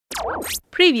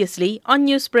Previously on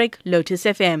Newsbreak, Lotus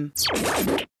FM.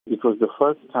 It was the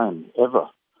first time ever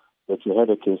that you had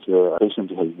a case where a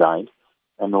patient has died,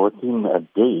 and within a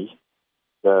day,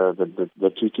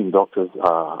 the treating doctors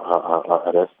are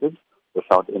arrested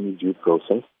without any due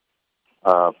process,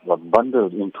 were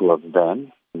bundled into a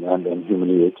van and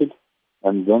humiliated,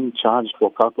 and then charged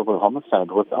for culpable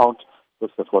homicide without,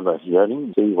 first of all, a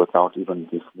hearing, without even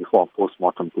before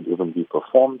post-mortem could even be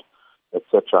performed,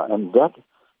 etc. And that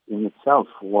in itself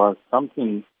was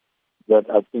something that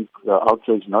I think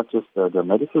outraged not just the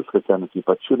medical fraternity,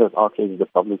 but should have outraged the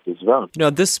public as well.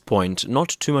 At this point,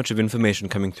 not too much of information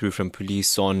coming through from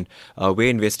police on where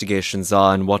investigations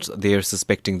are and what they're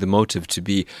suspecting the motive to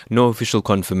be. No official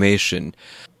confirmation.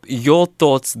 Your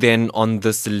thoughts then on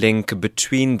this link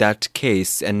between that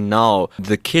case and now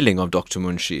the killing of Dr.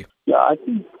 Munshi? Yeah, I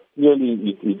think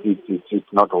really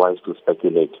it's not wise to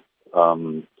speculate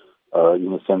in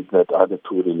the sense that are the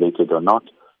two related or not.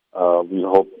 We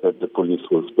hope that the police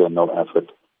will spare no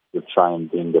effort to try and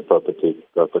bring the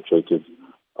perpetrators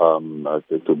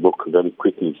to book very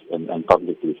quickly and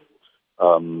publicly.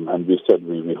 And we said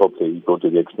we hope they go to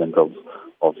the extent of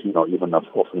even of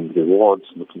offering rewards,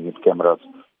 looking at cameras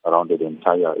around the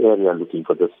entire area, looking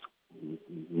for this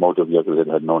motor vehicle that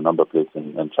had no number plates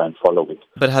and try and follow it.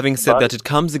 But having said that, it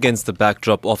comes against the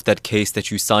backdrop of that case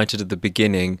that you cited at the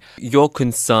beginning. Your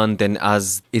concern then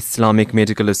as Islamic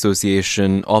Medical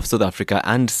Association of South Africa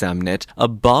and SAMNET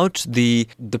about the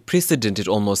precedent it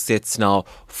almost sets now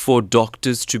for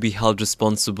doctors to be held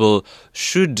responsible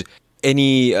should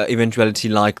any eventuality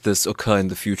like this occur in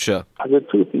the future? There are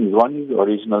two things. One is the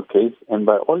original case, and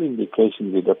by all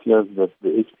indications it appears that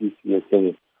the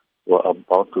HPCSA were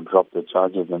about to drop the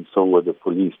charges, and so were the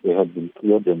police. They had been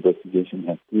cleared, the investigation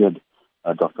had cleared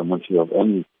Dr. Munshi of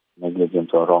any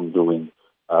negligence or wrongdoing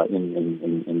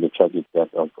in the tragic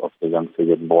death of the young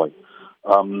Sayed boy.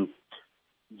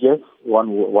 Yes,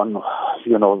 one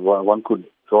could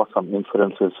draw some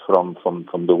inferences from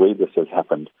the way this has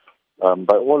happened.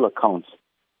 By all accounts,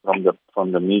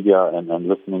 from the media and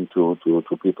listening to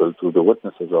people, to the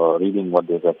witnesses, or reading what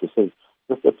they have to say,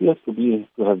 this appears to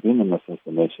have been an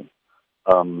assassination.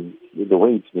 The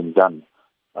way it's been done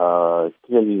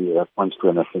clearly points to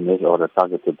an assassination or a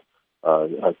targeted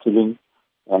killing.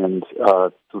 And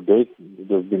to date,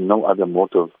 there's been no other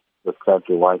motive described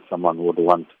to why someone would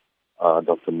want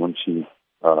Dr. Munshi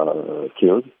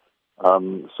killed.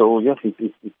 So yes,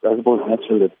 it's I suppose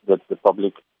natural that the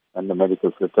public and the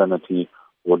medical fraternity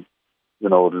would,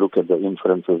 look at the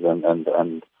inferences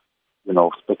and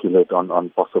speculate on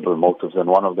possible motives, and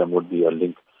one of them would be a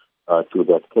link to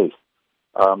that case.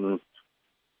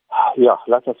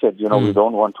 Like I said, we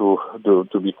don't want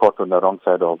to be caught on the wrong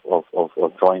side of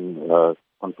drawing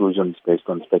conclusions based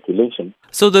on speculation.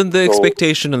 So then the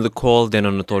expectation and the call then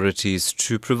on authorities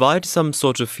to provide some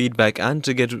sort of feedback and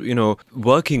to get,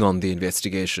 working on the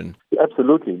investigation.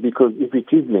 Absolutely, because if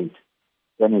it is linked,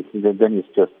 then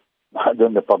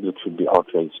the public should be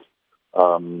outraged.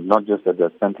 Not just at the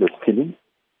senseless killing,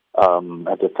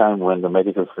 at a time when the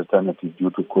medical fraternity, due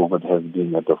to COVID, has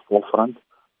been at the forefront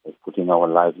of putting our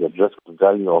lives at risk. The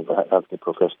value of healthcare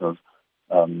professionals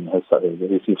has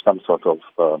received some sort of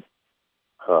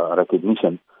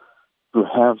recognition. To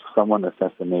have someone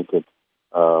assassinated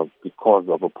because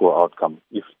of a poor outcome,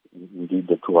 if indeed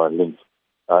the two are linked,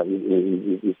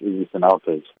 is an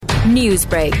outrage.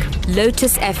 Newsbreak,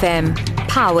 Lotus FM,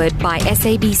 powered by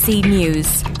SABC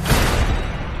News.